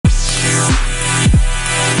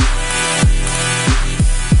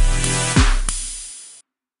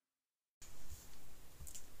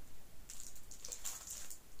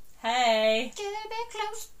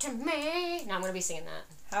gonna be singing that.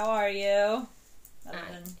 How are you? Other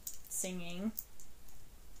than singing.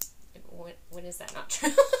 When is that not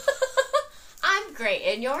true? I'm great.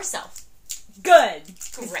 And yourself? Good.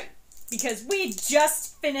 Great. Because we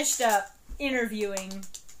just finished up interviewing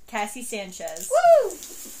Cassie Sanchez. Woo!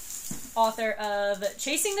 Author of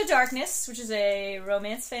Chasing the Darkness, which is a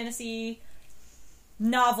romance fantasy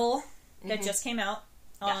novel that just came out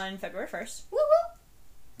on February 1st. Woo woo!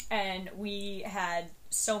 And we had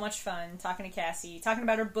so much fun talking to Cassie, talking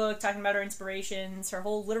about her book, talking about her inspirations, her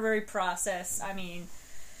whole literary process. I mean,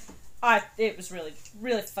 it was really,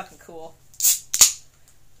 really fucking cool.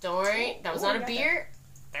 Don't worry, that was not a beer.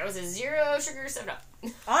 That was a 0 sugar 7-Up.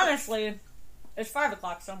 Honestly, it's 5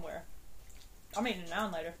 o'clock somewhere. I'm eating it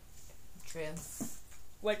now later. True.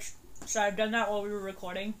 Which, should I have done that while we were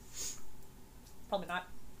recording? Probably not.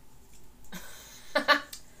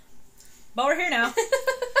 But we're here now.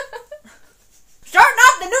 Starting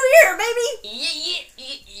off the new year, baby!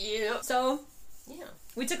 Yeah. So, Yeah.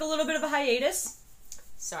 we took a little bit of a hiatus.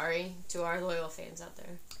 Sorry to our loyal fans out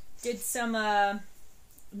there. Did some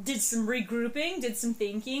regrouping, did some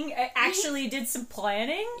thinking, actually did some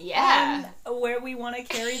planning. Yeah. On where we want to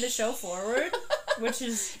carry the show forward, which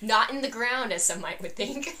is... Not in the ground, as some might would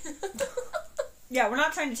think. Yeah, we're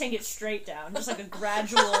not trying to take it straight down. Just like a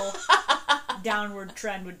gradual downward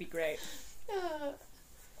trend would be great.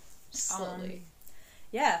 Slowly.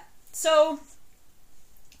 Yeah. So,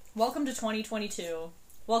 welcome to 2022.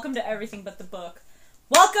 Welcome to Everything But the Book.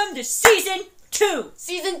 Welcome to Season 2!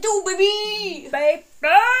 Season 2, baby! Baby!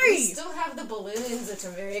 We still have the balloons, which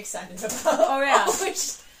I'm very excited about. Oh, yeah.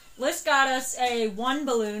 Which... Liz got us a 1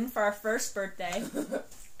 balloon for our first birthday,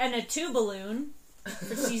 and a 2 balloon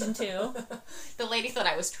for Season 2. The lady thought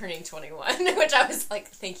I was turning 21, which I was like,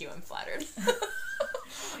 thank you, I'm flattered.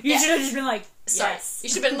 You should have just been like, sorry. yes. You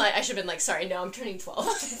should have been like, I should have been like, sorry, no, I'm turning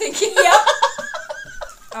 12. Thank you. Yep.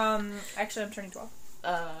 Actually, I'm turning 12.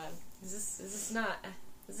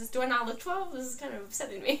 Do I not look 12? This is kind of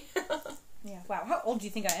upsetting me. Yeah. Wow, how old do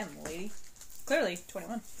you think I am, lady? Clearly,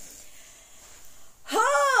 21.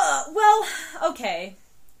 Well, okay.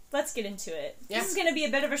 Let's get into it. Yeah. This is going to be a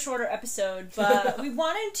bit of a shorter episode, but we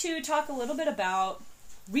wanted to talk a little bit about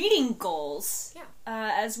reading goals. Yeah.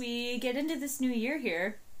 As we get into this new year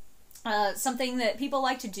here. Something that people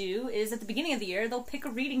like to do is at the beginning of the year, they'll pick a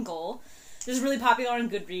reading goal. This is really popular on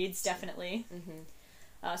Goodreads, definitely.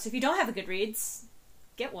 Mm-hmm. So if you don't have a Goodreads,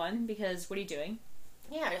 get one, because what are you doing?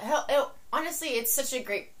 Yeah, honestly, it's such a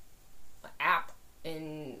great app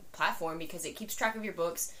and platform because it keeps track of your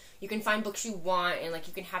books. You can find books you want, and like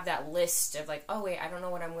you can have that list of like, oh wait, I don't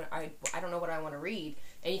know what I don't know what I want to read,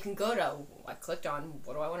 and you can go to I clicked on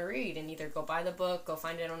what do I want to read, and either go buy the book, go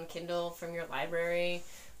find it on Kindle from your library,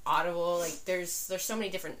 Audible. Like there's so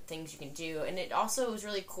many different things you can do, and it also is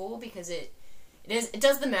really cool because it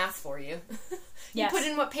does the math for you. You put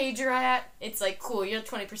in what page you're at. It's like, cool, you're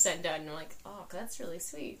 20% done. And you're like, oh, that's really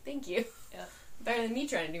sweet. Thank you. Yeah. Better than me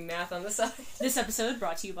trying to do math on the side. This episode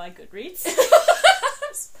brought to you by Goodreads.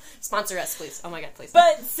 Sponsor us, please. Oh my god, please.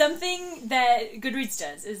 But something that Goodreads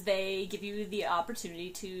does is they give you the opportunity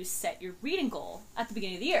to set your reading goal at the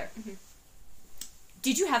beginning of the year. Mm-hmm.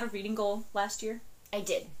 Did you have a reading goal last year? I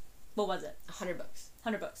did. What was it? 100 books.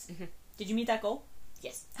 100 books. Mm-hmm. Did you meet that goal?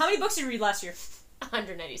 Yes. How many books did you read last year?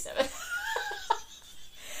 197.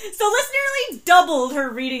 So Liz nearly doubled her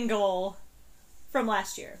reading goal from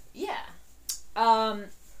last year. Yeah.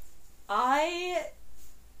 I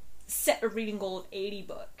set a reading goal of 80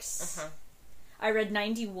 books. Uh-huh. I read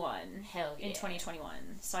 91 in 2021.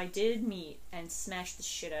 So I did meet and smash the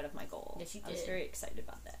shit out of my goal. Yes, you did. I was very excited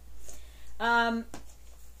about that.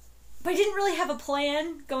 But I didn't really have a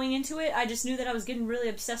plan going into it. I just knew that I was getting really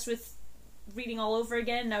obsessed with reading all over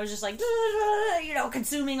again, and I was just like,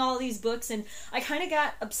 consuming all these books, and I kind of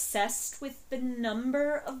got obsessed with the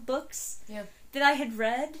number of books that I had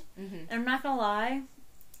read, and I'm not gonna lie,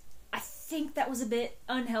 I think that was a bit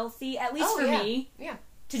unhealthy, at least for me,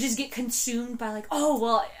 to just get consumed by like, oh,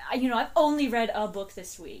 well, I've only read a book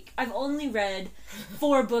this week, I've only read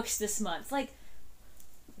 4 books this month, like,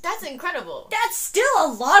 that's incredible. That's still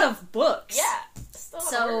a lot of books. Yeah, still a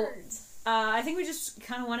lot of words. I think we just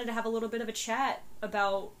kind of wanted to have a little bit of a chat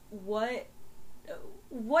about what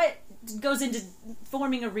goes into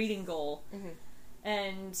forming a reading goal,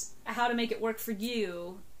 and how to make it work for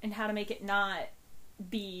you, and how to make it not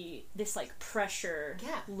be this like pressure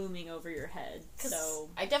looming over your head. So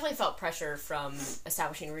I definitely felt pressure from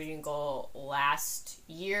establishing a reading goal last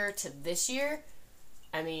year to this year.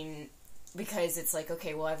 I mean, because it's like,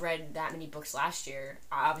 okay, well, I've read that many books last year.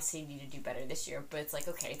 I obviously need to do better this year. But it's like,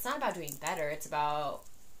 okay, it's not about doing better. It's about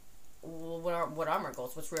what are my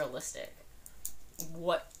goals? What's realistic?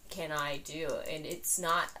 what can I do? And it's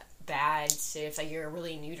not bad to, if like, you're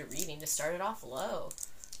really new to reading, to start it off low.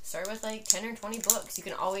 Start with like 10 or 20 books. You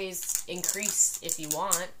can always increase if you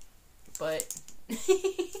want, but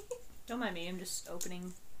don't mind me, I'm just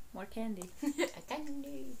opening more candy.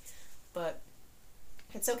 Candy. But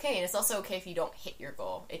it's okay, and it's also okay if you don't hit your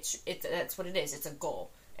goal. That's what it is. It's a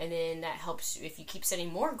goal, and then that helps. If you keep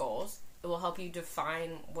setting more goals, it will help you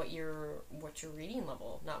define what your reading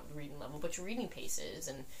level, not reading level, but your reading pace is,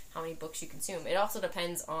 and how many books you consume. It also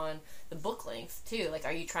depends on the book length too. Like,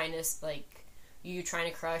 are you trying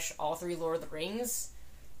to crush all 3 Lord of the Rings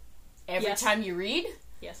every time you read?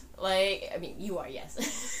 Yes. Like, I mean, you are,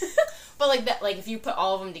 yes. But like that, like if you put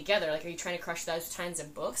all of them together, like, are you trying to crush those kinds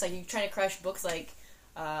of books? Like, are you trying to crush books like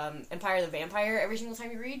Empire of the Vampire every single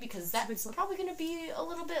time you read? Because that's probably going to be a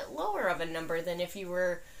little bit lower of a number than if you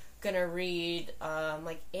were going to read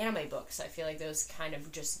like anime books. I feel like those kind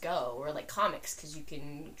of just go, or like comics, because you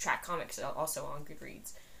can track comics also on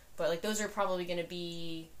Goodreads. But like those are probably going to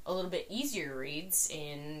be a little bit easier reads,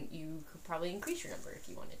 and you could probably increase your number if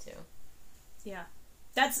you wanted to. Yeah,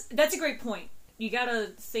 that's a great point. You gotta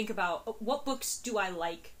think about, what books do I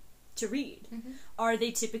like to read? Mm-hmm. Are they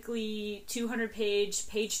typically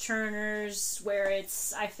 200-page turners where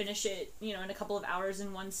I finish it, in a couple of hours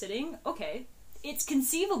in one sitting? Okay. It's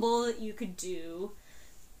conceivable that you could do,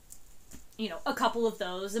 a couple of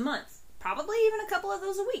those a month. Probably even a couple of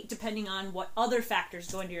those a week, depending on what other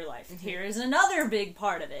factors go into your life. Mm-hmm. Here's another big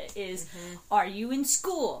part of it is, are you in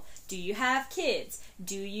school? Do you have kids?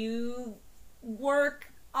 Do you work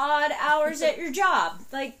odd hours at your job?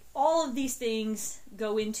 Like, all of these things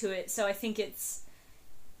go into it. So I think it's,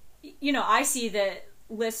 I see that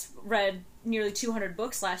Liz read nearly 200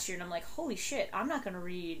 books last year, and I'm like, holy shit, I'm not going to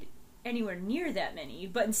read anywhere near that many.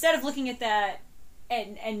 But instead of looking at that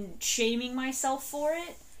and shaming myself for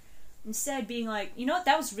it, instead being like, you know what,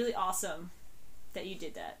 that was really awesome that you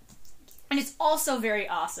did that. And it's also very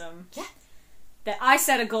awesome that I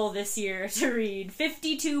set a goal this year to read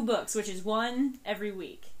 52 books, which is one every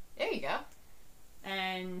week. There you go.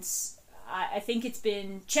 And I think it's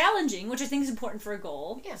been challenging, which I think is important for a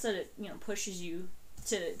goal. Yeah. So that it, pushes you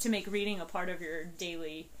to make reading a part of your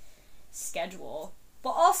daily schedule.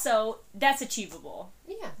 But also, that's achievable.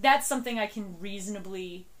 Yeah. That's something I can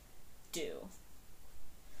reasonably do.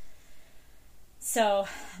 So,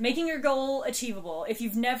 making your goal achievable. If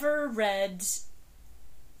you've never read,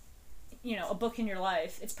 a book in your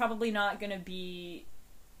life, it's probably not going to be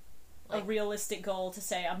a realistic goal to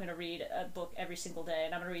say, I'm going to read a book every single day,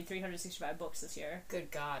 and I'm going to read 365 books this year. Good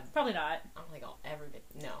God. Probably not. I don't think I'll ever do.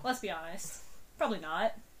 No. Let's be honest. Probably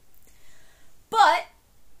not. But,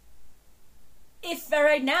 if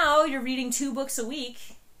right now you're reading 2 books a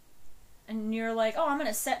week, and you're like, oh, I'm going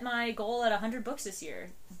to set my goal at 100 books this year,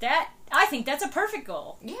 I think that's a perfect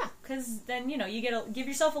goal. Yeah. Because then, you give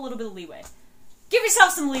yourself a little bit of leeway. Give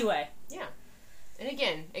yourself some leeway. Yeah. And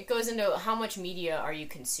again, it goes into how much media are you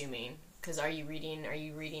consuming? Because are you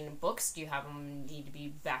reading books? Do you have them need to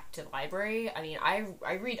be back to the library? I mean, I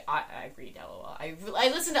read LOL. I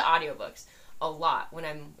listen to audiobooks a lot when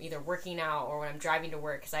I'm either working out or when I'm driving to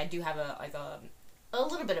work, because I do have a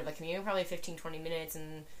little bit of a commute, probably 15-20 minutes,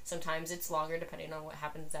 and sometimes it's longer depending on what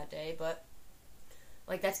happens that day, but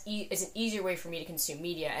like it's an easier way for me to consume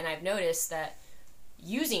media. And I've noticed that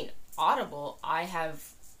using Audible, I have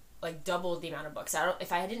like doubled the amount of books.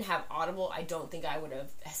 If I didn't have Audible, I don't think I would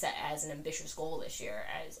have set as an ambitious goal this year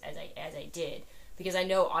as I did, because I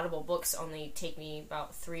know Audible books only take me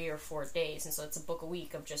about 3 or 4 days, and so it's a book a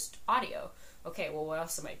week of just audio. Okay, well, what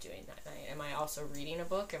else am I doing that night? Am I also reading a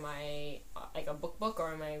book? Am I like a book,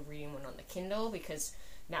 or am I reading one on the Kindle? Because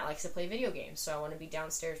Matt likes to play video games, so I want to be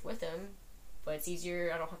downstairs with him, but it's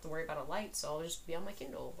easier. I don't have to worry about a light, so I'll just be on my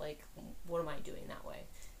Kindle. Like, what am I doing that way?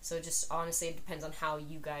 So just honestly, it depends on how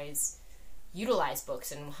you guys utilize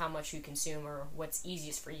books and how much you consume, or what's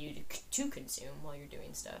easiest for you to consume while you're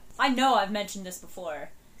doing stuff. I know I've mentioned this before,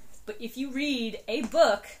 but if you read a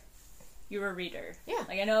book, you're a reader. Yeah.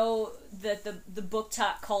 Like, I know that the book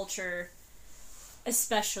talk culture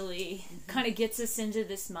especially kind of gets us into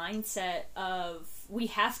this mindset of we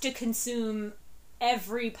have to consume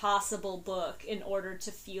every possible book in order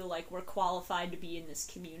to feel like we're qualified to be in this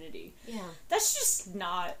community. Yeah. That's just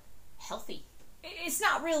not healthy. It's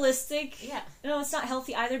not realistic. Yeah. No, it's not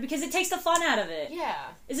healthy either, because it takes the fun out of it. Yeah.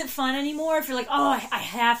 Is it fun anymore if you're like, oh, I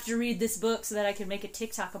have to read this book so that I can make a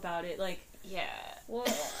TikTok about it? Like, yeah. Well,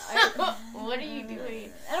 what are you doing?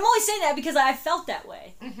 And I'm only saying that because I felt that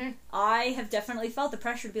way. Mm-hmm. I have definitely felt the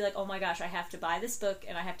pressure to be like, oh my gosh, I have to buy this book,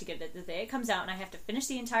 and I have to get it the day it comes out, and I have to finish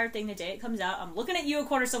the entire thing the day it comes out. I'm looking at you, A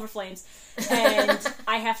Quarter Silver Flames, and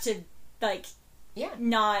I have to, like, Yeah.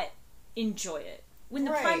 not enjoy it. When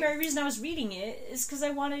the Right. primary reason I was reading it is because I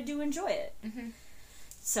wanted to enjoy it. Mm-hmm.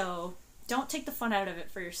 So, don't take the fun out of it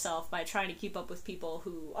for yourself by trying to keep up with people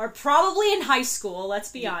who are probably in high school, let's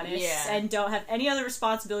be honest, Yeah. and don't have any other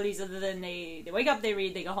responsibilities other than they wake up, they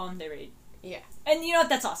read, they go home, they read. Yeah. And you know what?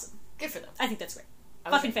 That's awesome. Good for them. I think that's great.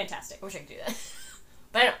 I Fucking fantastic. I wish I could do that.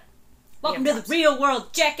 But I don't. Welcome Yeah, to the real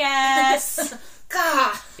world, jackass!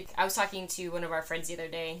 God. I was talking to one of our friends the other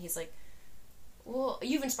day, and he's like, well,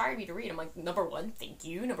 you've inspired me to read. I'm like, number one, thank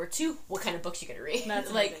you. Number two, what kind of books you gonna read?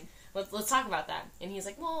 That's like, amazing. let's talk about that. And he's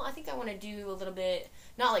like, well, I think I want to do a little bit,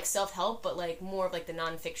 not like self-help, but like more of like the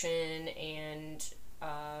nonfiction and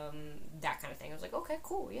that kind of thing. I was like, okay,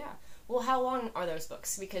 cool, yeah. Well, how long are those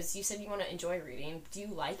books? Because you said you want to enjoy reading. Do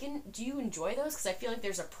you enjoy those? Because I feel like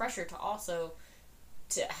there's a pressure to also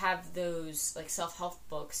to have those like self-help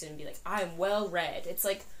books and be like, I'm well read. It's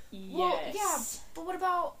like, well, Yes. yeah, but what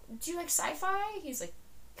about, do you like sci-fi? He's like,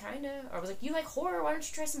 kinda. Or I was like, you like horror? Why don't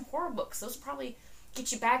you try some horror books? Those will probably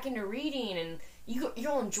get you back into reading, and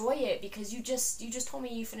you'll enjoy it because you just told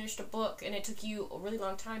me you finished a book and it took you a really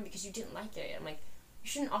long time because you didn't like it. I'm like, you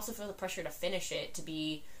shouldn't also feel the pressure to finish it to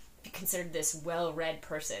be considered this well-read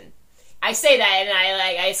person. I say that and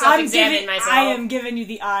I self-examine myself. I am giving you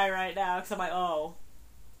the eye right now because I'm like,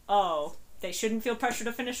 oh, they shouldn't feel pressure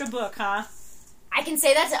to finish a book, huh? I can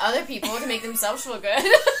say that to other people to make themselves feel good.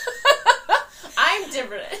 I'm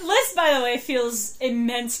different. Liz, by the way, feels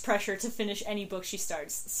immense pressure to finish any book she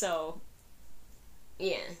starts, so,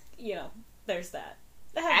 Yeah. you know, there's that.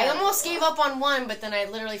 I almost gave up on one, but then I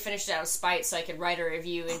literally finished it out of spite so I could write a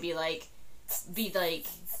review and be like,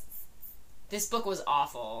 this book was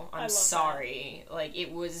awful. I'm sorry. That. Like,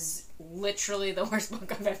 it was literally the worst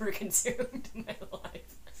book I've ever consumed in my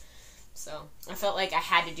life. So, I felt like I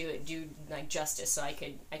had to do like justice so I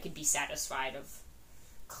could be satisfied of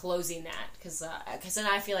closing that, because then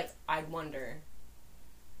I feel like I'd wonder,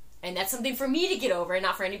 and that's something for me to get over and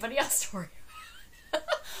not for anybody else to worry about.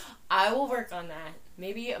 I will work on that.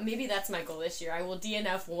 Maybe that's my goal this year. I will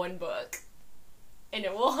DNF one book and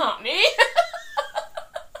it will haunt me.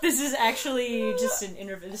 This is actually just an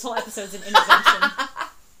intervention. This whole episode's an intervention.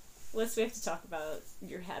 Liz, we have to talk about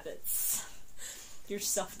your habits, your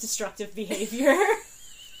self-destructive behavior.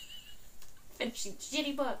 Finishing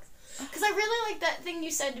shitty books. Because I really like that thing you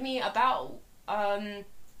said to me about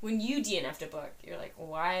when you DNF'd a book. You're like,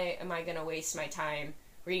 why am I going to waste my time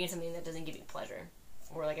reading something that doesn't give me pleasure?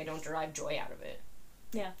 Or, like, I don't derive joy out of it.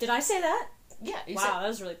 Yeah. Did I say that? Yeah. Wow, that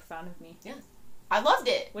was really profound of me. Yeah. I loved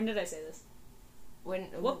it. When did I say this?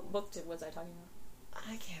 What book was I talking about?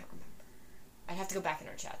 I can't remember. I'd have to go back in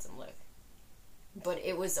our chats and look. But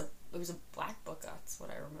it was a black book, that's what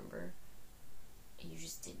I remember. And you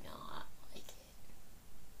just did not like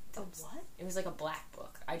it. What? It was like a black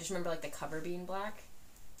book. I just remember like the cover being black.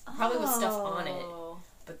 Probably with stuff on it.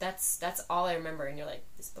 But that's all I remember, and you're like,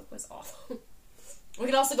 this book was awful. We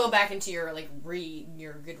could also go back into your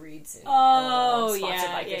your Goodreads. And,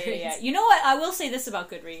 yeah. You know what? I will say this about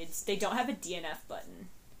Goodreads: they don't have a DNF button.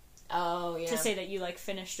 Oh yeah. To say that you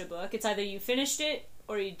finished a book, it's either you finished it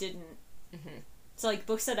or you didn't. Mm-hmm. So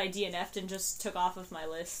books that I DNF'd and just took off of my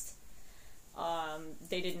list,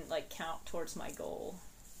 they didn't count towards my goal.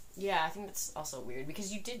 Yeah, I think that's also weird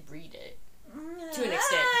because you did read it to an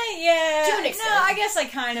extent. Yeah, to an extent. No, I guess I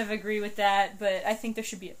kind of agree with that, but I think there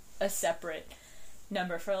should be a separate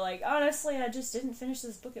number for honestly, I just didn't finish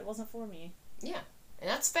this book. It wasn't for me. Yeah, and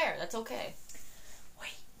that's fair. That's okay.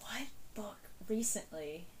 Wait, what book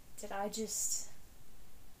recently did I just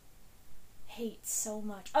hate so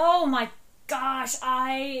much? Oh my gosh,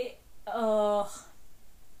 Oh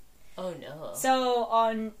no. So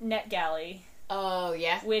on NetGalley. Oh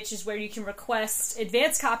yeah. Which is where you can request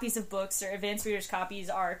advanced copies of books or advanced readers copies,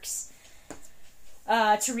 ARCs,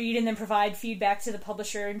 to read and then provide feedback to the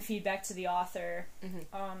publisher and feedback to the author.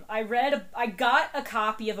 Mm-hmm. I got a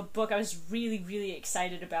copy of a book I was really, really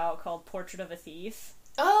excited about called Portrait of a Thief.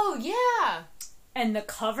 Oh, yeah! And the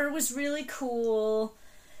cover was really cool.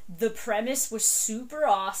 The premise was super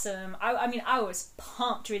awesome. I was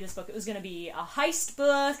pumped to read this book. It was going to be a heist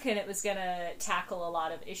book, and it was going to tackle a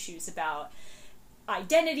lot of issues about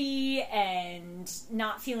identity and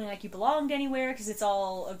not feeling like you belonged anywhere, because it's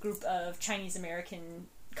all a group of Chinese American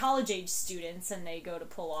college-age students, and they go to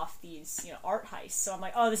pull off these, art heists. So I'm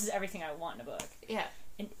like, oh, this is everything I want in a book. Yeah.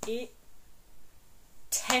 And it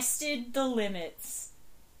tested the limits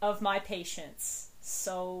of my patience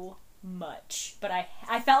so much. But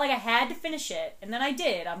I felt like I had to finish it, and then I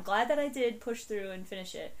did. I'm glad that I did push through and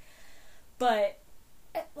finish it. But,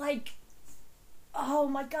 oh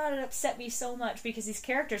my god, it upset me so much because these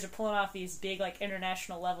characters are pulling off these big, like,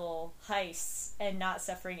 international level heists and not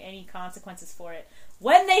suffering any consequences for it.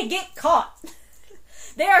 When they get caught,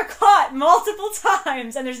 they are caught multiple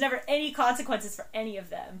times and there's never any consequences for any of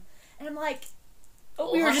them. And I'm like,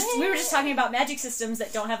 oh, we were just talking about magic systems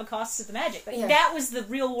that don't have a cost to the magic. Like, that was the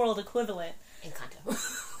real world equivalent.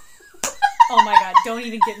 Encanto. Oh my god, don't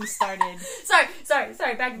even get me started. Sorry,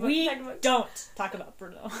 back to book. We don't talk about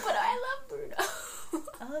Bruno. But I love Bruno.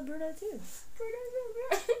 I love Bruno too.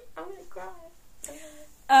 I'm gonna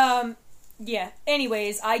cry. Yeah,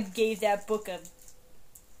 anyways, I gave that book a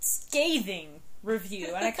scathing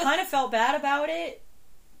review, and I kind of felt bad about it,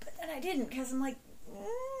 but then I didn't, because I'm like...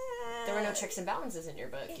 There were no checks and balances in your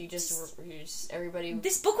book. You just everybody...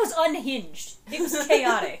 This book was unhinged. It was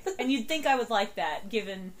chaotic, and you'd think I would like that,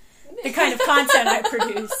 given the kind of content I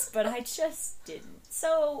produce, but I just didn't.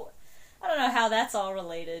 So, I don't know how that's all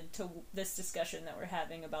related to this discussion that we're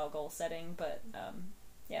having about goal setting, but,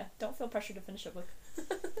 yeah, don't feel pressured to finish a book.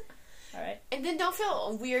 Alright. And then don't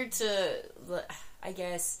feel weird to, I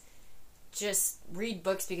guess, just read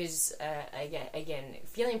books because, again,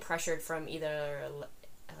 feeling pressured from either,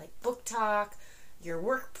 like, book talk, your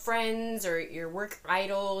work friends, or your work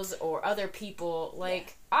idols, or other people.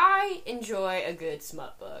 Like, I enjoy a good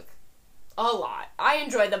smut book. A lot. I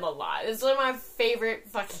enjoy them a lot. It's one of my favorite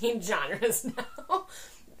fucking genres now.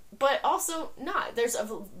 But also not. There's a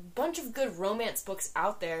bunch of good romance books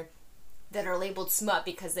out there that are labeled smut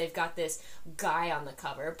because they've got this guy on the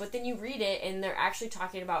cover. But then you read it and they're actually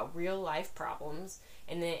talking about real life problems.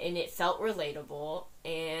 And it felt relatable.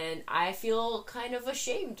 And I feel kind of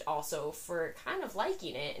ashamed also for kind of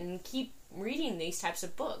liking it and keep reading these types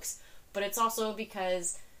of books. But it's also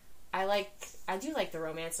because I do like the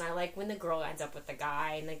romance, and I like when the girl ends up with the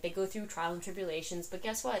guy, and like they go through trials and tribulations, but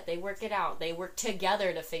guess what? They work it out. They work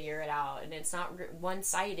together to figure it out, and it's not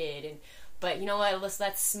one-sided. But you know what?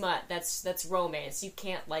 That's smut. That's romance. You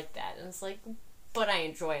can't like that. And it's like, but I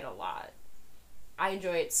enjoy it a lot. I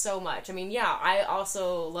enjoy it so much. I mean, yeah, I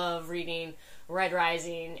also love reading Red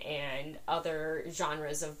Rising and other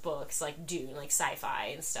genres of books like Dune, like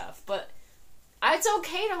sci-fi and stuff, but it's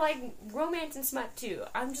okay to like romance and smut too.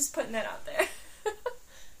 I'm just putting that out there.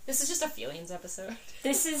 This is just a feelings episode.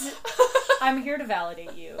 I'm here to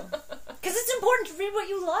validate you. Because it's important to read what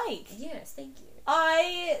you like. Yes, thank you.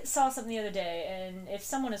 I saw something the other day, and if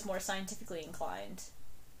someone is more scientifically inclined,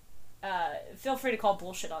 feel free to call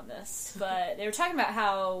bullshit on this, but they were talking about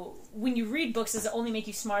how when you read books, does it only make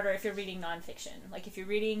you smarter if you're reading nonfiction? Like if you're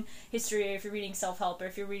reading history, or if you're reading self-help, or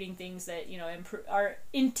if you're reading things that, you know, are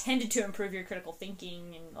intended to improve your critical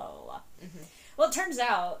thinking and blah, blah, blah. Mm-hmm. Well, it turns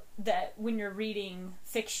out that when you're reading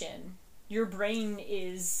fiction, your brain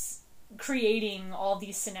is creating all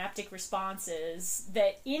these synaptic responses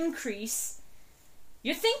that increase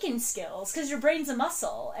your thinking skills, because your brain's a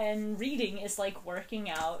muscle, and reading is like working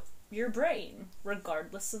out your brain,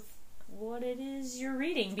 regardless of what it is you're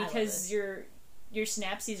reading, because your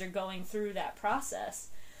synapses are going through that process.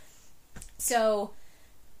 So,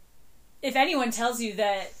 if anyone tells you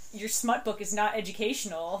that your smut book is not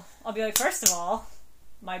educational, I'll be like, first of all,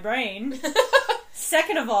 my brain.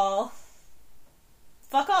 Second of all,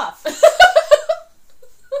 fuck off.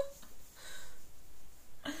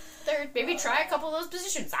 Third, maybe try a couple of those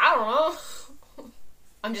positions. I don't know.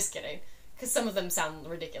 I'm just kidding. Because some of them sound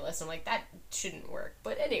ridiculous. I'm like, that shouldn't work.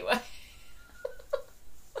 But anyway.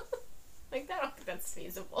 Like, I don't think that's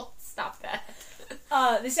feasible. Stop that.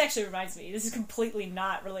 This actually reminds me. This is completely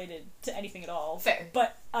not related to anything at all. Fair.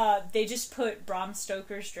 But they just put Bram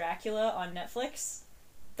Stoker's Dracula on Netflix.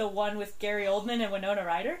 The one with Gary Oldman and Winona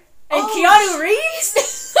Ryder. And Keanu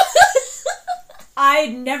Reeves!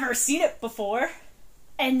 I'd never seen it before.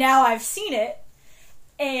 And now I've seen it.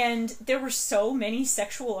 And there were so many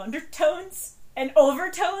sexual undertones and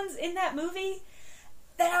overtones in that movie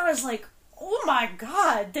that I was like, oh my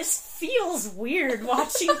god, this feels weird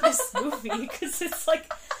watching this movie. Because it's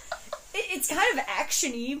like, it's kind of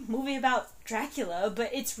action-y movie about Dracula,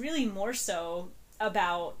 but it's really more so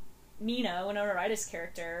about Nina, Winona Ryder's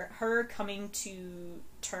character, her coming to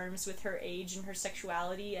terms with her age and her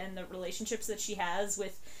sexuality and the relationships that she has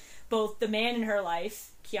with both the man in her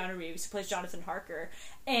life, Keanu Reeves, who plays Jonathan Harker,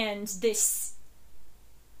 and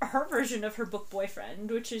her version of her book boyfriend,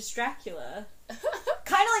 which is Dracula. Kind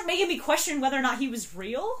of like making me question whether or not he was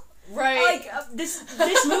real. Right. Like, this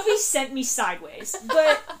movie sent me sideways.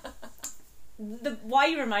 But why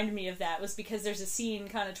you reminded me of that was because there's a scene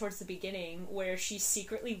kind of towards the beginning where she's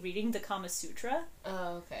secretly reading the Kama Sutra.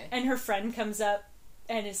 Oh, okay. And her friend comes up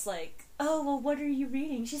and is like, oh, well, what are you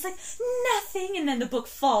reading? She's like, nothing, and then the book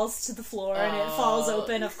falls to the floor, and it falls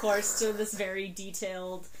open, of course, to this very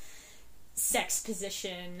detailed sex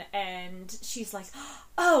position, and she's like,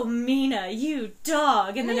 oh, Mina, you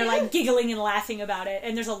dog, and then they're like giggling and laughing about it,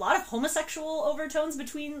 and there's a lot of homosexual overtones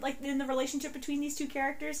in the relationship between these two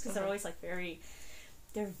characters, because they're always like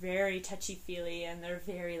they're very touchy-feely, and they're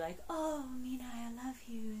very like, oh, Mina, I love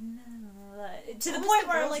you, and to the point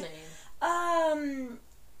where I'm like,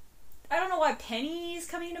 I don't know why Penny's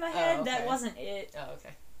coming into my head. Oh, okay. That wasn't it. Oh, okay.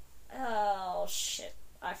 Oh, shit.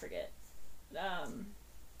 I forget.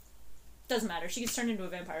 Doesn't matter. She gets turned into a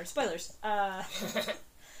vampire. Spoilers. And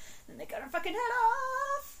they cut her fucking head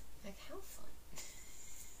off. Like, how fun.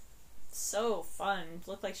 So fun.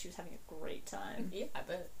 Looked like she was having a great time. Yeah, I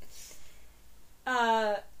bet.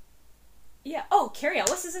 Yeah. Oh, Carrie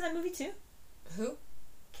Ellis is in that movie too. Who?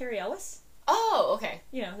 Carrie Ellis. Oh, okay.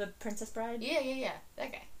 You know, the Princess Bride. Yeah.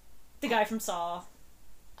 That guy. The guy from Saw.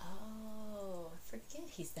 Oh, I forget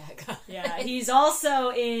he's that guy. Yeah, he's also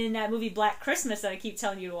in that movie Black Christmas that I keep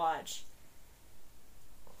telling you to watch.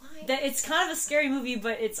 Why? It's kind of a scary movie,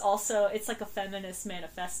 but it's like a feminist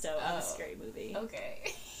manifesto of a scary movie.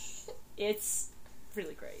 Okay. It's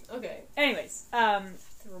really great. Okay. Anyways, I have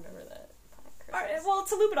to remember that. all right, well,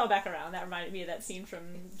 to loop it all back around, that reminded me of that scene from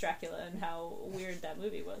Dracula and how weird that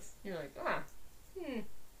movie was. You're like,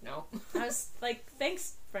 no. I was like,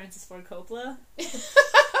 thanks, Francis Ford Coppola,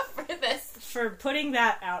 for this. for putting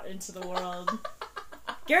that out into the world.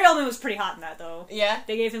 Gary Oldman was pretty hot in that, though. Yeah?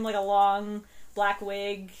 They gave him, like, a long black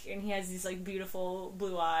wig, and he has these, like, beautiful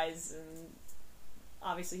blue eyes, and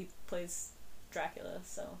obviously he plays Dracula,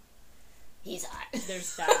 so... He's hot.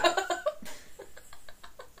 There's that.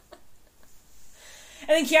 And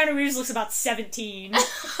then Keanu Reeves looks about 17.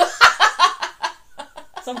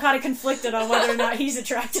 So I'm kind of conflicted on whether or not he's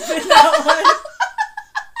attractive in that one.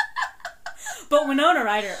 But Winona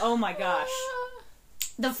Ryder, oh my gosh.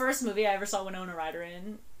 The first movie I ever saw Winona Ryder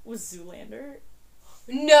in was Zoolander.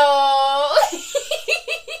 No!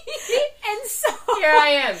 And so... Here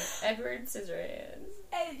I am, Edward Scissorhands.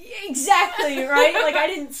 Exactly, right? Like, I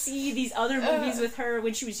didn't see these other movies with her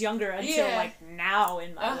when she was younger until, like, now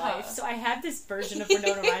in my life. So I have this version of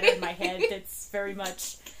Winona Ryder in my head that's very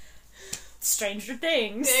much Stranger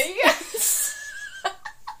Things. There you go.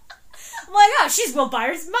 I'm like, oh, she's Will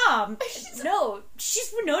Byers' mom. No,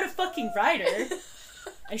 she's Winona fucking Ryder.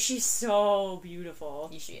 And she's so beautiful.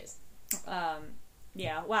 Yeah, she is.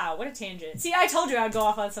 Yeah, wow, what a tangent. See, I told you I'd go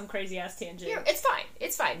off on some crazy-ass tangent.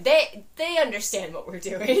 It's fine. They understand what we're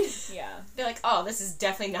doing. Yeah. They're like, oh, this is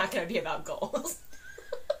definitely not going to be about goals.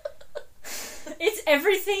 It's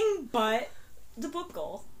everything but the book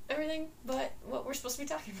goal. Everything but what we're supposed to be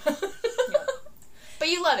talking about. Yep. But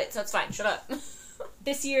you love it, so it's fine. Shut up.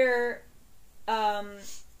 This year,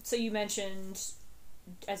 so you mentioned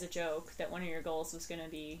as a joke that one of your goals was going to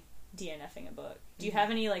be DNFing a book. Do you have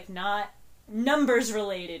any, like, not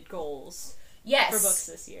numbers-related goals yes. for books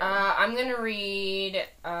this year? I'm going to read,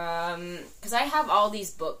 because I have all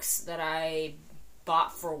these books that I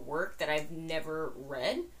bought for work that I've never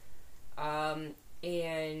read,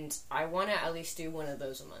 and I want to at least do one of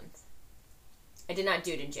those a month. I did not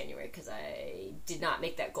do it in January, because I did not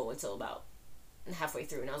make that goal until about halfway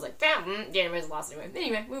through, and I was like, January's lost anyway.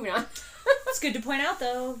 Anyway, moving on. It's good to point out,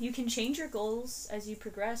 though, you can change your goals as you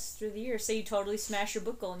progress through the year. Say you totally smash your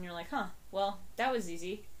book goal, and you're like, well, that was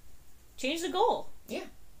easy. Change the goal. Yeah.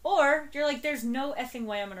 Or, you're like, there's no effing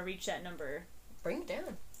way I'm going to reach that number. Bring it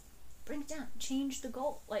down. Bring it down. Change the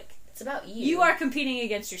goal. Like, it's about you. You are competing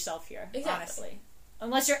against yourself here, exactly. Honestly.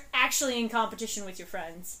 Unless you're actually in competition with your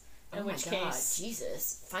friends. In which case...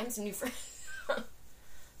 Jesus. Find some new friends.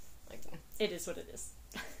 Like, it is what it is.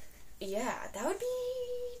 Yeah, that would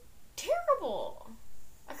be terrible.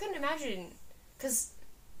 I couldn't imagine, because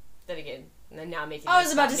then again, now making. I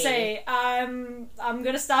was about to say, I'm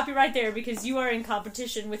gonna stop you right there because you are in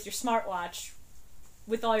competition with your smartwatch,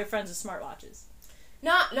 with all your friends with smartwatches.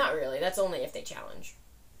 Not really. That's only if they challenge.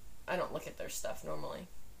 I don't look at their stuff normally.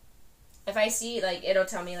 If I see, like, it'll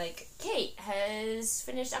tell me, like, Kate has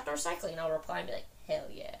finished outdoor cycling, I'll reply and be like, hell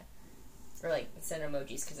yeah. Or, like, send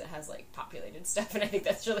emojis because it has, like, populated stuff, and I think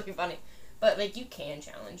that's really funny. But, like, you can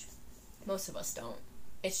challenge. Most of us don't.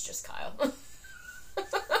 It's just Kyle.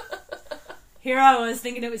 Here I was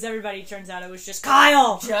thinking it was everybody. Turns out it was just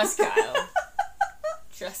Kyle! Just Kyle.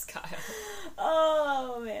 Just Kyle.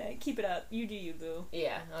 Oh, man. Keep it up. You do you, boo.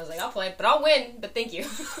 Yeah. I was like, I'll play, but I'll win, but thank you.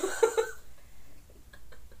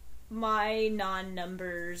 My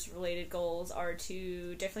non-numbers related goals are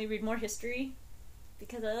to definitely read more history.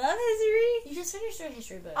 because I love history. You just finished a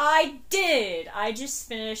history book. I did. I just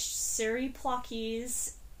finished Suri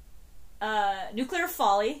Plaki's Nuclear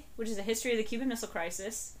Folly, which is a history of the Cuban Missile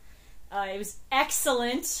Crisis. It was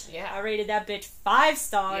excellent. Yeah. I rated that bitch 5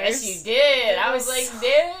 stars. Yes, you did. I was like,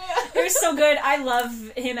 damn. It was so good. I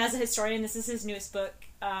love him as a historian. This is his newest book.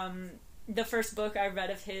 The first book I read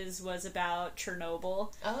of his was about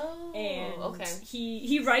Chernobyl. Oh, and okay.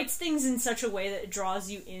 He writes things in such a way that it draws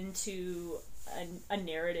you into a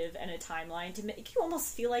narrative and a timeline to make you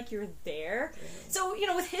almost feel like you're there. Mm-hmm.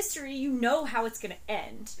 So, with history, you know how it's going to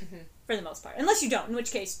end, for the most part. Unless you don't, in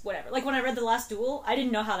which case, whatever. Like, when I read The Last Duel, I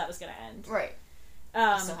didn't know how that was going to end. Right.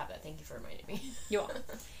 I still have that. Thank you for reminding me. You're welcome.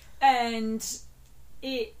 And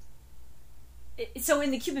so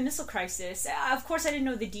in the Cuban Missile Crisis, of course I didn't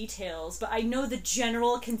know the details, but I know the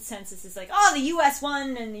general consensus is like, oh, the U.S.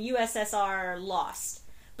 won and the USSR lost.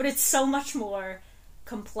 But it's so much more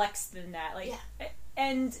complex than that. Like, yeah.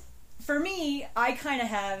 And for me, I kind of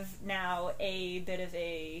have now a bit of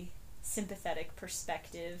a sympathetic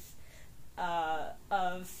perspective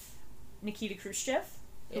of Nikita Khrushchev,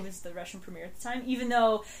 who was the Russian premier at the time, even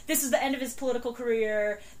though this was the end of his political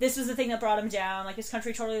career, this was the thing that brought him down, like his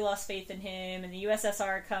country totally lost faith in him, and the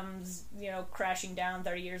USSR comes, crashing down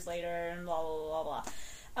 30 years later, and blah, blah, blah,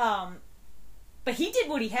 blah. But he did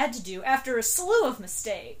what he had to do after a slew of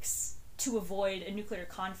mistakes to avoid a nuclear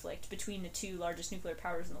conflict between the two largest nuclear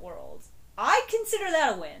powers in the world. I consider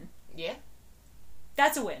that a win. Yeah.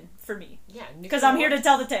 That's a win for me. Yeah. Because I'm here to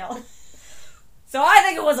tell the tale. So I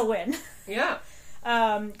think it was a win. Yeah.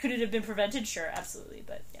 Could it have been prevented? Sure, absolutely.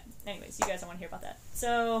 But yeah. Anyways, you guys don't want to hear about that.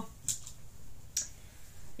 So,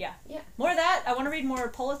 yeah. Yeah. More of that. I want to read more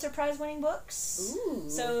Pulitzer Prize winning books. Ooh.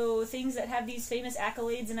 So, things that have these famous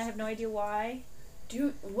accolades and I have no idea why.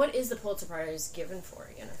 What is the Pulitzer Prize given for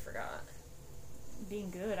again? I forgot. Being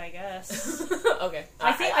good, I guess. Okay.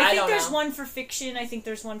 I think there's know. one for fiction. I think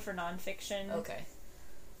there's one for nonfiction. Okay.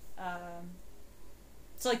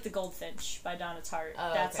 It's like The Goldfinch by Donna Tartt.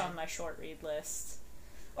 Oh, That's okay. on my short read list.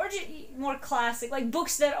 Or just more classic, like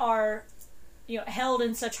books that are, held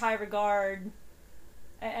in such high regard.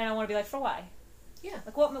 And I want to be like, for why? Yeah.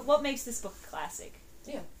 Like, what makes this book a classic?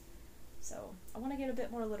 Yeah. So, I want to get a bit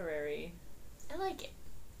more literary. I like it.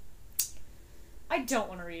 I don't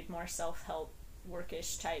want to read more self-help,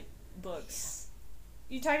 workish type books.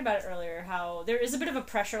 Yeah. You talked about it earlier, how there is a bit of a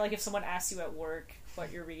pressure, like if someone asks you at work what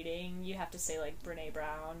you're reading, you have to say, like, Brene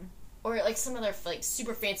Brown. Or, like, some other, like,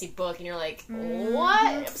 super fancy book, and you're like, what?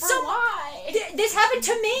 Why? This happened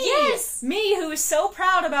to me! Yes! Me, who is so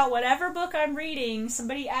proud about whatever book I'm reading,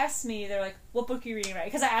 somebody asked me, they're like, what book are you reading right now?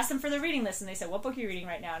 Because I asked them for their reading list, and they said, what book are you reading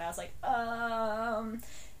right now? And I was like,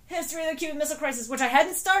 History of the Cuban Missile Crisis, which I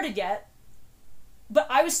hadn't started yet, but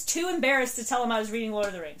I was too embarrassed to tell them I was reading Lord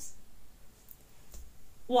of the Rings.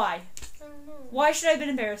 Why? I don't know. Why should I have been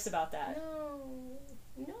embarrassed about that? No.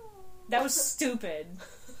 That was stupid.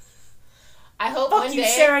 I hope Fuck one you,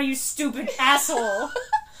 day... Sarah, you stupid asshole.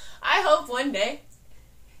 I hope one day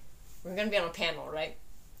we're going to be on a panel, right?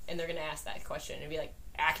 And they're going to ask that question and be like,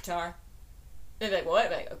 ACOTAR? They'll be like, what? I'll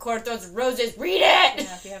be like, A Court of Thorns and Roses, read it!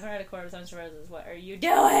 Yeah, if you haven't read A Court of Thorns and Roses, what are you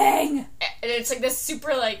doing? And it's like this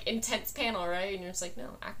super, like, intense panel, right? And you're just like,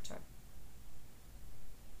 no, ACOTAR.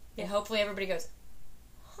 Yeah. And hopefully everybody goes,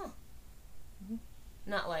 huh. Mm-hmm.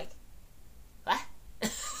 Not like, what?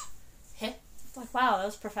 Heh. Like, wow, that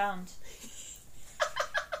was profound.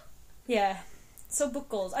 Yeah. So book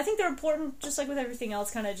goals. I think they're important, just like with everything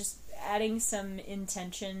else, kind of just adding some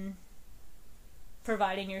intention,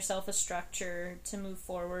 providing yourself a structure to move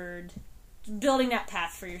forward, building that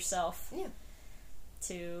path for yourself. Yeah.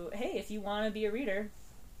 To, hey, if you want to be a reader,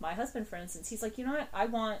 my husband, for instance, he's like, you know what, I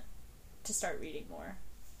want to start reading more.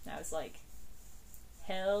 And I was like,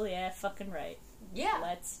 hell yeah, fucking right. Yeah.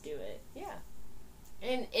 Let's do it. Yeah.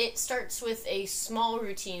 And it starts with a small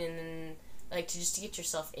routine and then, like, to get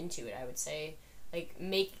yourself into it, I would say. Like,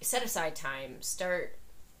 set aside time.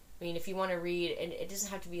 If you want to read, and it doesn't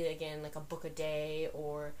have to be, again, like a book a day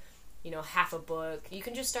or, half a book. You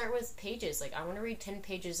can just start with pages. Like, I want to read 10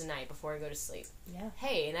 pages a night before I go to sleep. Yeah.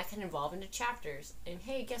 Hey, and that can evolve into chapters. And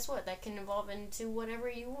hey, guess what? That can evolve into whatever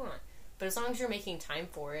you want. But as long as you're making time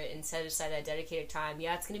for it and set aside that dedicated time,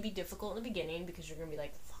 yeah, it's going to be difficult in the beginning because you're going to be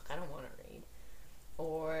like, fuck, I don't want to read.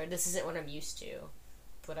 Or this isn't what I'm used to.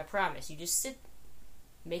 But I promise, you just sit,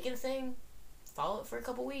 make it a thing, follow it for a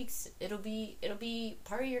couple weeks. It'll be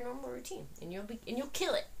part of your normal routine, and you'll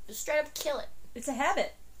kill it. Just straight up kill it. It's a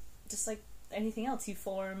habit. Just like anything else, you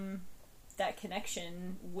form that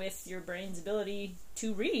connection with your brain's ability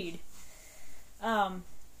to read. I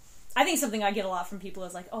think something I get a lot from people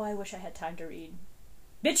is like, oh, I wish I had time to read.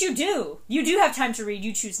 Bitch, you do. You do have time to read.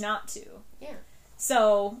 You choose not to. Yeah.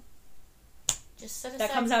 So just set aside.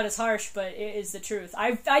 That comes out as harsh, but it is the truth.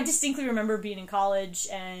 I distinctly remember being in college,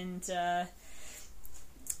 and I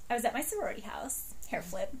was at my sorority house, hair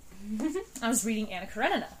flip. I was reading Anna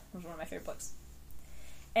Karenina. It was one of my favorite books.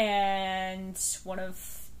 And one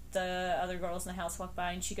of the other girls in the house walked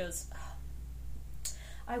by, and she goes, oh,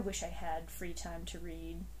 I wish I had free time to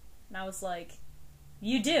read. And I was like,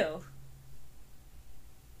 you do.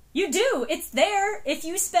 You do! It's there! If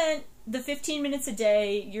you spent the 15 minutes a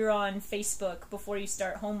day you're on Facebook before you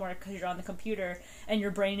start homework because you're on the computer and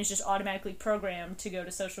your brain is just automatically programmed to go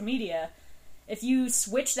to social media, if you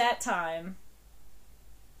switch that time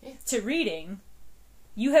to reading,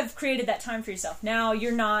 you have created that time for yourself. Now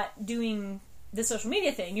you're not doing the social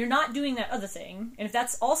media thing, you're not doing that other thing, and if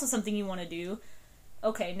that's also something you want to do,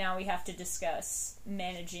 okay, now we have to discuss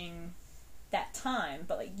managing that time.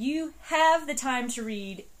 But like, you have the time to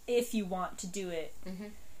read if you want to do it. Mm-hmm.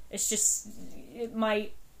 It's just, it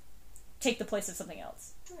might take the place of something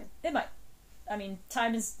else. Sure. It might. I mean,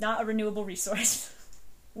 time is not a renewable resource.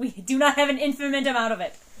 We do not have an infinite amount of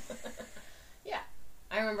it. Yeah.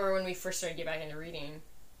 I remember when we first started getting back into reading,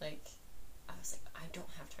 like, I was like, I don't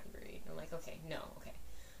have time to read. And I'm like, okay.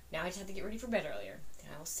 Now I just have to get ready for bed earlier.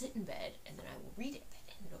 Then I will sit in bed, and then I will read it.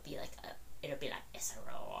 And it'll be like, it's a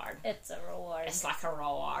reward. It's a reward. It's like a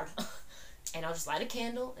reward. And I'll just light a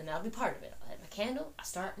candle, and that'll be part of it. I'll light my candle, I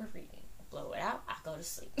start my reading. I blow it out, I go to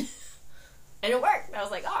sleep. And it worked. I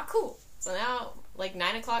was like, oh, cool. So now, like,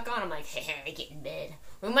 9 o'clock on, I'm like, hey, get in bed.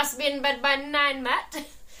 We must be in bed by 9, Matt.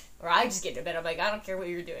 Or I just get to bed. I'm like, I don't care what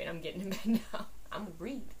you're doing. I'm getting in bed now. I'm going to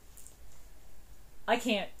read. I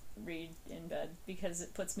can't read in bed because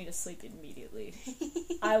it puts me to sleep immediately.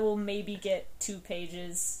 I will maybe get 2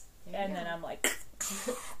 pages, and then I'm like...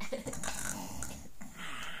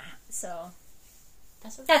 So,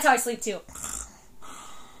 that's how I sleep too.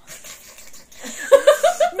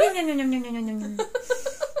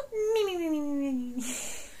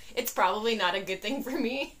 It's probably not a good thing for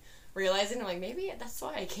me. Realizing, I'm like, maybe that's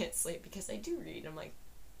why I can't sleep, because I do read. I'm like,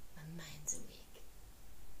 my mind's awake.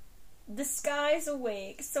 The sky's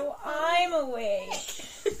awake, so I'm awake.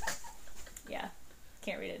 Yeah,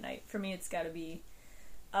 can't read at night. For me, it's gotta be,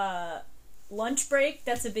 lunch break,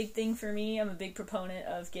 that's a big thing for me. I'm a big proponent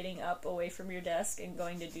of getting up away from your desk and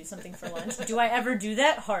going to do something for lunch. Do I ever do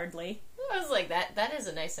that? Hardly. I was like, that is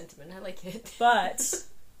a nice sentiment. I like it. But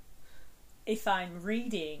if I'm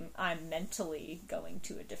reading, I'm mentally going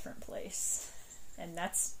to a different place. And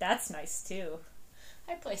that's nice too.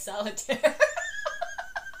 I play solitaire.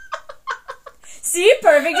 See?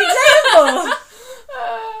 Perfect example!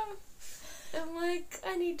 I'm like,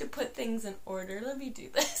 I need to put things in order. Let me do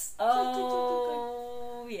this.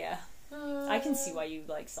 Oh, yeah. I can see why you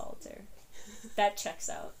like solitaire. That checks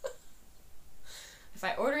out. If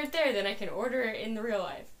I order it there, then I can order it in the real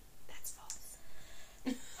life. That's false.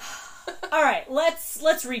 Alright, let's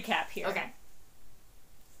recap here. Okay.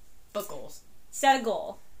 Book goals. Set a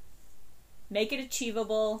goal. Make it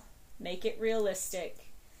achievable. Make it realistic.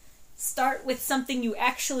 Start with something you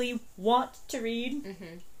actually want to read.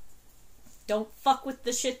 Mm-hmm. Don't fuck with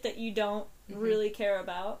the shit that you don't really care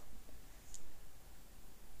about.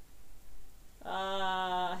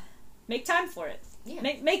 Make time for it. Yeah.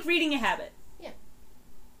 Make reading a habit. Yeah.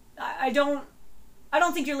 I don't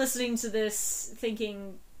think you're listening to this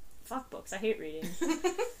thinking, fuck books, I hate reading.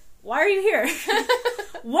 Why are you here?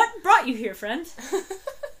 What brought you here, friend?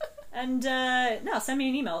 And, no, send me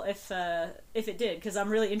an email if it did, because I'm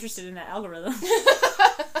really interested in that algorithm.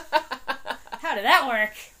 How did that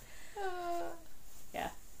work? Yeah.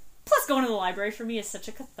 Plus, going to the library for me is such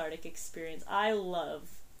a cathartic experience. I love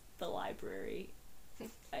the library.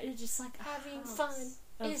 It's just like having fun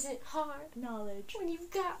isn't hard. Knowledge when you've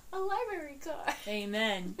got a library card.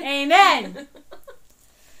 Amen. Amen.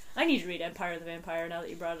 I need to read Empire of the Vampire now that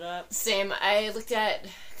you brought it up. Same. I looked at,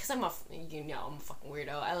 because I'm a fucking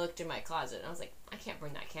weirdo. I looked in my closet and I was like, I can't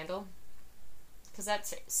burn that candle, because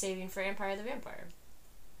that's saving for Empire of the Vampire.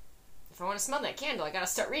 If I want to smell that candle, I gotta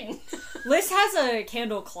start reading. Liz has a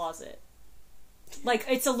candle closet. Like,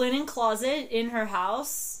 it's a linen closet in her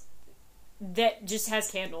house that just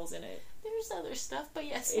has candles in it. There's other stuff, but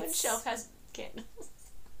yes, one shelf has candles.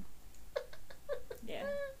 Yeah.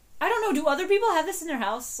 I don't know, do other people have this in their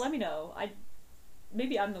house? Let me know.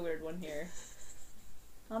 Maybe I'm the weird one here.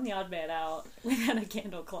 I'm the odd man out without a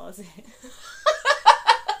candle closet.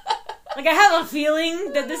 Like, I have a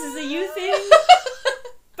feeling that this is a you thing.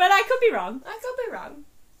 But I could be wrong.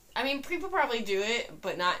 I mean, people probably do it,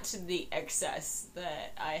 but not to the excess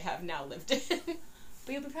that I have now lived in.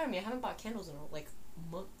 But you'll be proud of me. I haven't bought candles in, like,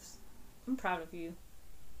 months. I'm proud of you.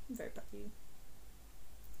 I'm very proud of you.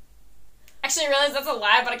 Actually, I realized that's a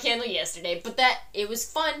lie about a candle yesterday, but that it was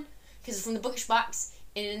fun because it's from the bookish box,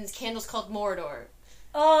 and the candle's called Mordor.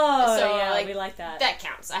 Oh, So, yeah, like, we like that. That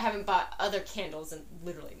counts. I haven't bought other candles in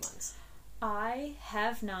literally months. I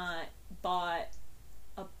have not bought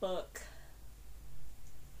a book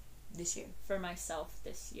This year. for myself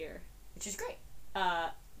this year. Which is great.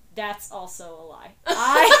 That's also a lie.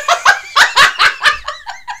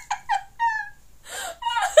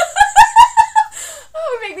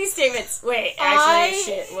 Oh, we make these statements. Wait, actually,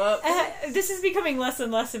 shit. Whoop. This is becoming less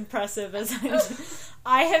and less impressive as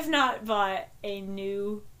I have not bought a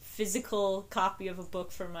new physical copy of a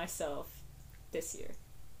book for myself this year.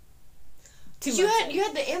 You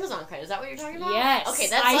had the Amazon credit. Is that what you're talking about? Yes. Okay,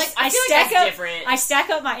 that's I feel like that's different. I stack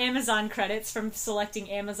up my Amazon credits from selecting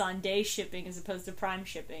Amazon Day shipping as opposed to Prime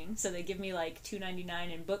shipping. So they give me like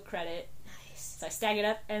 $2.99 in book credit. Nice. So I stack it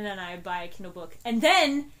up and then I buy a Kindle book. And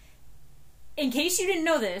then, in case you didn't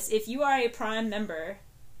know this, if you are a Prime member,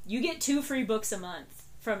 you get 2 free books a month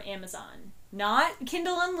from Amazon. Not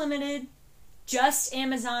Kindle Unlimited, just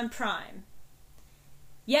Amazon Prime.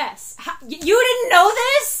 Yes. You didn't know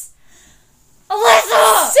this?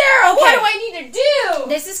 Alyssa! Sarah, Okay. what do I need to do?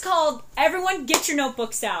 This is called Everyone Get Your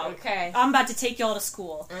Notebooks Out. Okay. I'm about to take y'all to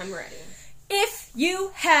school. I'm ready. If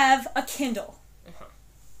you have a Kindle,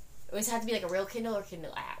 Does it have to be like a real Kindle or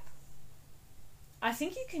Kindle app? I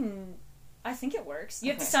think it works.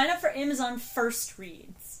 You have to Okay. sign up for Amazon First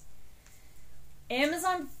Reads.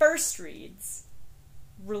 Amazon First Reads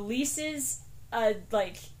releases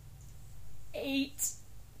like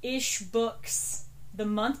 8-ish books the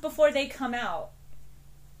month before they come out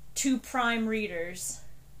to Prime readers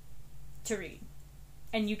to read.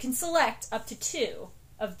 And you can select up to 2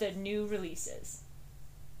 of the new releases.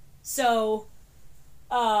 So,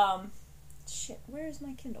 where is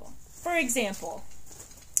my Kindle? For example,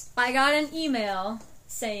 I got an email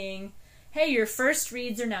saying, hey, your first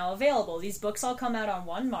reads are now available. These books all come out on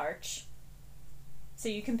 1 March, so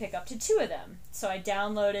you can pick up to 2 of them. So I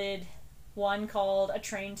downloaded one called A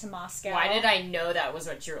Train to Moscow. Why did I know that was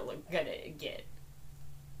what you were gonna get?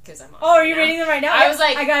 Because I'm on. Oh, are you reading them right now? I was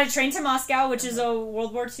like... I got A Train to Moscow, which is a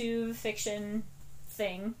World War II fiction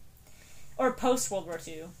thing. Or post-World War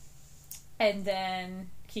II. And then,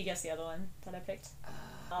 can you guess the other one that I picked?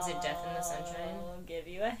 Is it Death in the Sunshine? I'll give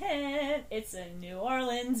you a hint. It's a New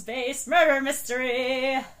Orleans-based murder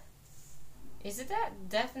mystery. Is it that?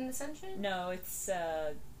 Death in the Sunshine? No, it's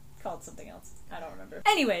called something else. I don't remember.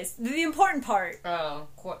 Anyways, the important part. Oh,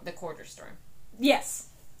 the Quarter Storm. Yes.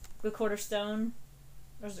 The Quarter Stone.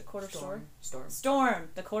 Or is it Quarter Storm? Storm.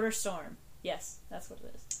 The Quarter Storm. Yes, that's what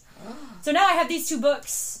it is. So now I have these 2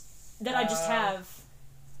 books that I just have.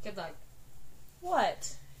 Good luck.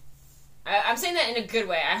 What? I'm saying that in a good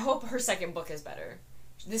way. I hope her second book is better.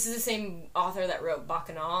 This is the same author that wrote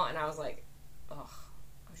Bacchanal, and I was like, ugh,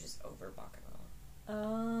 I was just over Bacchanal.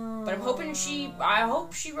 Oh. But I'm hoping I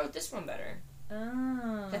hope she wrote this one better.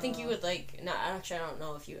 Oh. I think you would like, no, actually I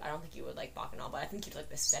don't think you would like Bacchanal, but I think you'd like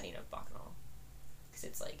the setting of Bacchanal. Because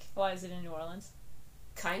it's like... Why is it in New Orleans?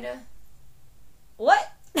 Kinda.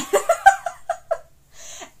 What?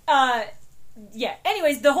 Yeah.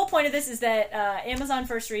 Anyways, the whole point of this is that Amazon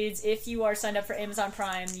First Reads, if you are signed up for Amazon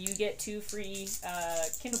Prime, you get 2 free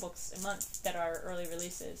Kindle books a month that are early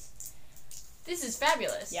releases. This is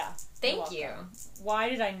fabulous. Yeah. Thank you. Why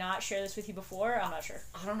did I not share this with you before? I'm not sure.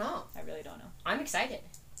 I don't know. I really don't know. I'm excited.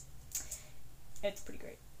 It's pretty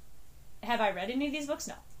great. Have I read any of these books?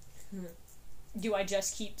 No. Do I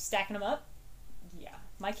just keep stacking them up? Yeah.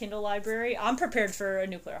 My Kindle library. I'm prepared for a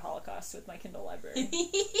nuclear holocaust with my Kindle library.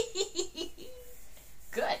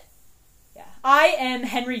 Good. Yeah. I am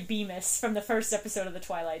Henry Bemis from the first episode of The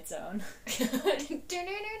Twilight Zone.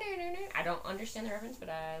 I don't understand the reference, but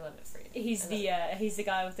I love it for you. He's the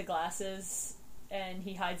guy with the glasses, and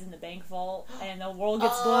he hides in the bank vault, and the world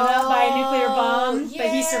gets blown up by a nuclear bomb, but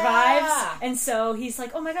he survives. And so he's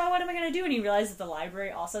like, oh my god, what am I going to do? And he realizes that the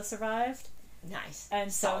library also survived. Nice.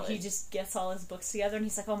 And so Solid. he just gets all his books together, and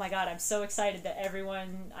he's like, oh my god, I'm so excited that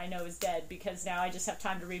everyone I know is dead, because now I just have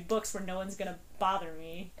time to read books where no one's going to bother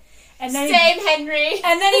me. And then Henry!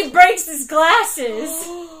 And then he breaks his glasses.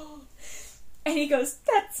 And he goes,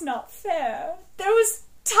 that's not fair. There was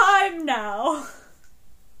time now.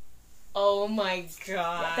 Oh my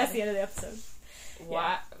god. Yeah, that's the end of the episode.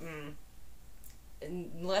 What? Yeah.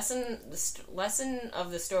 Lesson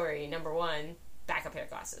of the story, number 1, back up pair of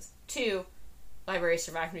glasses. 2, library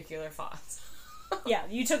survived nuclear fallout. Yeah,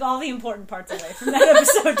 you took all the important parts away from that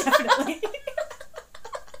episode, definitely.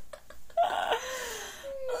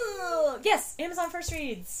 Yes, Amazon First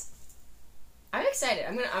Reads. I'm excited.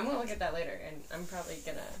 I'm gonna look at that later, and I'm probably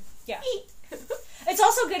gonna eat. It's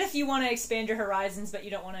also good if you want to expand your horizons, but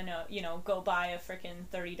you don't want to go buy a freaking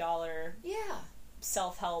 $30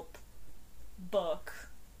 self-help book,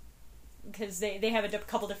 because they have a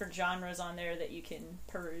couple different genres on there that you can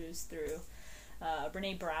peruse through.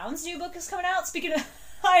 Brene Brown's new book is coming out. Speaking of,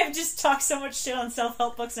 I have just talked so much shit on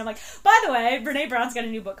self-help books, and I'm like, by the way, Brene Brown's got a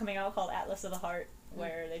new book coming out called Atlas of the Heart,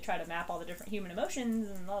 where they try to map all the different human emotions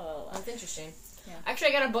and blah, blah, blah. That's interesting. Yeah.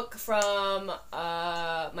 Actually, I got a book from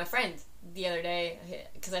my friend the other day,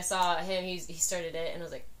 because I saw him, he started it, and I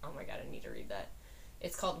was like, oh my god, I need to read that.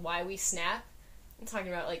 It's called Why We Snap. I'm talking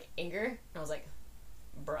about, like, anger. And I was like,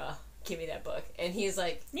 bruh, give me that book. And he's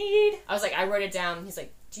like... Need. I was like, I wrote it down. He's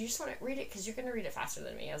like, do you just want to read it? Because you're going to read it faster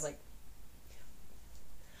than me. I was like,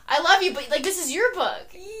 I love you, but, like, this is your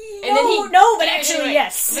book. And but actually,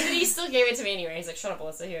 yes. But then he still gave it to me anyway. He's like, shut up,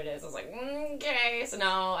 Alyssa, here it is. I was like, okay. So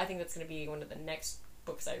now I think that's going to be one of the next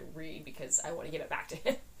books I read, because I want to give it back to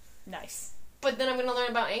him. Nice. But then I'm going to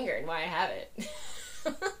learn about anger and why I have it.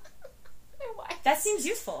 Why? That seems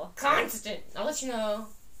useful. Constant. I'll let you know.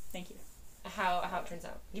 Thank you. How it turns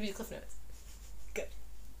out. Give you the cliff notes. Good.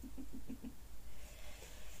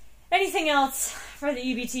 Anything else for the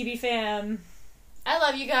EBTB fam? I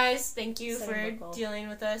love you guys. Thank you Setting for dealing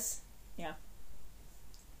with us. Yeah.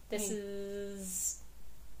 This has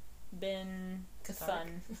been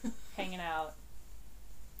cathartic. fun. Hanging out.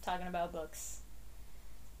 Talking about books.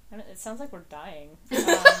 It sounds like we're dying.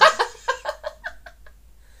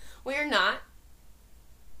 We're not.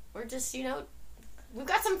 We're just, we've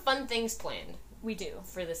got some fun things planned. We do.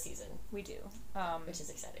 For this season. We do. Which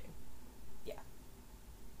is exciting. Yeah.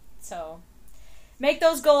 So, make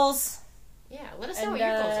those goals. Yeah, let us know what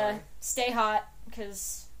your goals are. Stay hot,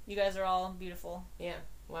 because you guys are all beautiful. Yeah,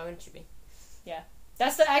 why wouldn't you be? Yeah.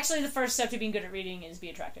 That's actually the first step to being good at reading, is be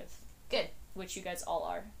attractive. Good. Which you guys all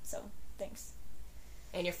are, so thanks.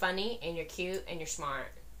 And you're funny, and you're cute, and you're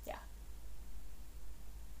smart. Yeah.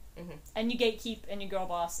 Mm-hmm. And you gatekeep, and you girl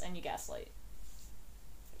boss, and you gaslight.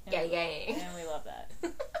 And Yay. And we love that.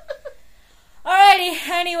 Alrighty,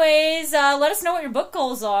 anyways, let us know what your book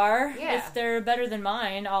goals are. Yeah. If they're better than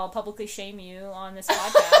mine, I'll publicly shame you on this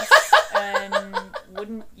podcast. And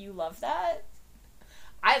wouldn't you love that?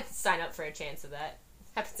 I'd sign up for a chance of that.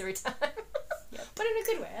 Happens every time. Yep. But in a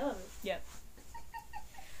good way. I love it. Yep.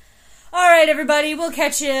 Alright, everybody, we'll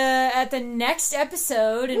catch you at the next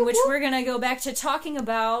episode, in which we're gonna go back to talking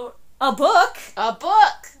about a book. A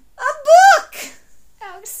book! A book!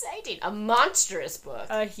 How exciting. A monstrous book.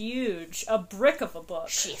 A brick of a book.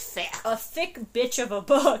 She thick. A thick bitch of a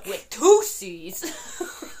book. With 2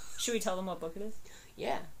 C's. Should we tell them what book it is?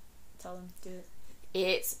 Yeah. Tell them, do it.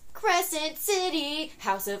 It's Crescent City,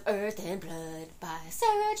 House of Earth and Blood by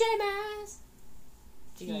Sarah J. Maas.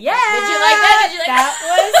 Did you like that? Did you like that?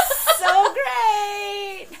 That was so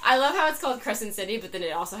great! I love how it's called Crescent City, but then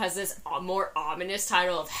it also has this more ominous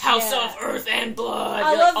title of House of Earth and Blood.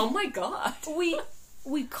 I You're love, like, oh my god.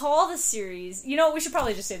 We call the series... we should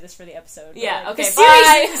probably just say this for the episode. Yeah, okay, the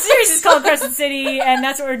bye! The series is called Crescent City, and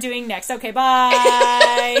that's what we're doing next. Okay,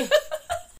 bye!